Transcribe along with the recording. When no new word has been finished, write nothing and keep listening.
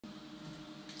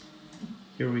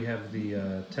Here we have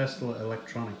the Tesla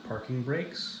electronic parking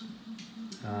brakes,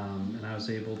 and I was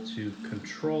able to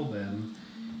control them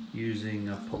using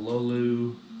a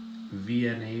Pololu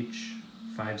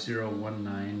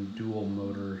VNH5019 dual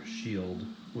motor shield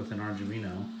with an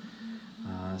Arduino.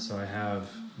 So I have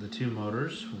the two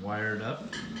motors wired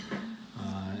up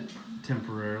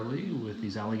temporarily with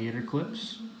these alligator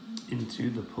clips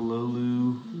into the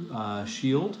Pololu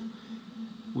shield,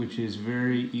 which is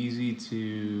very easy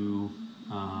to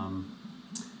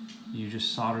you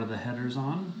just solder the headers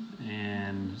on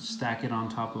and stack it on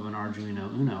top of an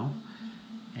Arduino Uno,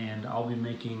 and I'll be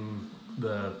making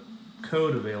the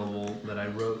code available that I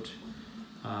wrote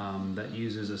that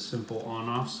uses a simple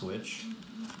on-off switch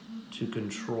to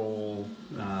control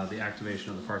the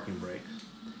activation of the parking brake.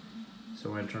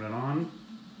 So when I turn it on,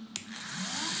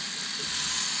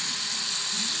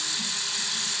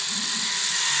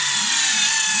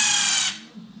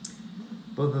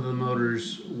 both of the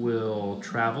motors will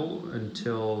travel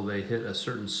until they hit a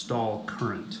certain stall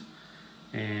current.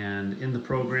 And in the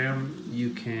program,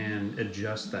 you can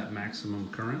adjust that maximum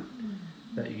current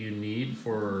that you need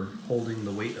for holding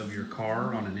the weight of your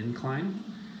car on an incline.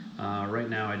 Right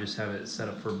now, I just have it set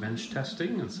up for bench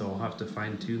testing, and so I'll have to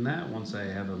fine tune that once I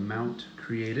have a mount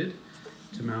created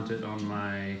to mount it on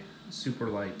my super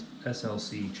light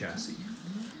SLC chassis.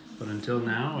 But until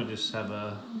now, I just have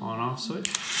a on-off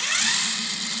switch.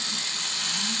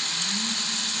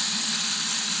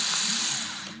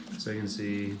 So you can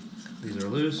see these are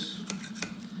loose.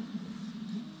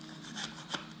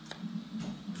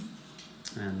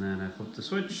 And then I flip the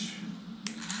switch.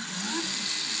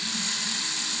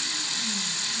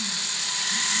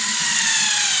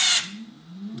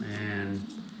 And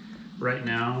right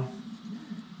now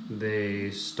they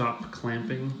stop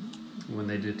clamping when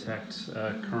they detect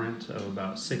a current of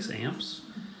about 6 amps.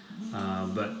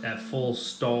 But at full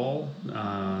stall,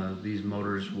 these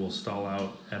motors will stall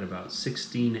out at about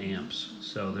 16 amps.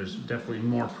 So there's definitely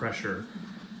more pressure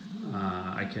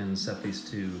I can set these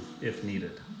to if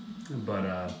needed.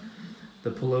 But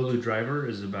the Pololu driver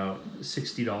is about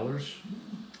 $60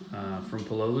 from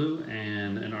Pololu,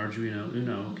 and an Arduino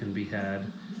Uno can be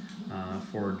had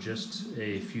for just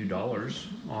a few dollars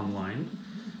online.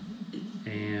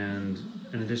 And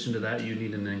in addition to that, you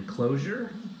need an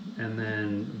enclosure and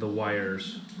then the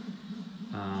wires.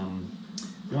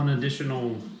 One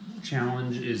additional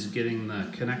challenge is getting the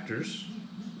connectors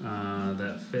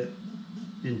that fit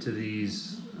into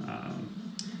these,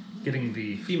 getting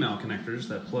the female connectors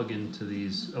that plug into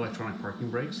these electronic parking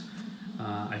brakes.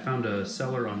 I found a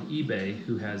seller on eBay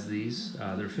who has these.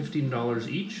 They're $15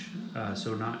 each,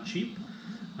 so not cheap.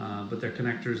 But they're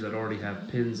connectors that already have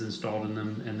pins installed in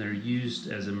them, and they're used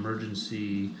as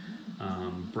emergency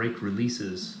brake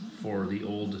releases for the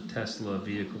old Tesla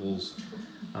vehicles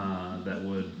that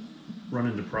would run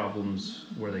into problems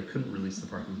where they couldn't release the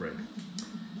parking brake.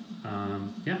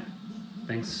 Yeah,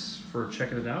 thanks for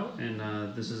checking it out, and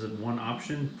this is one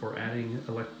option for adding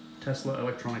Tesla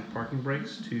electronic parking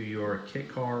brakes to your kit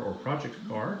car or project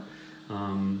car.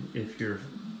 If you're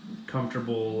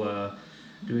comfortable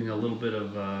doing a little bit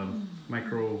of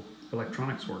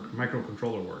microelectronics work,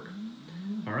 microcontroller work.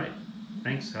 All right,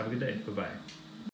 thanks, have a good day, bye-bye.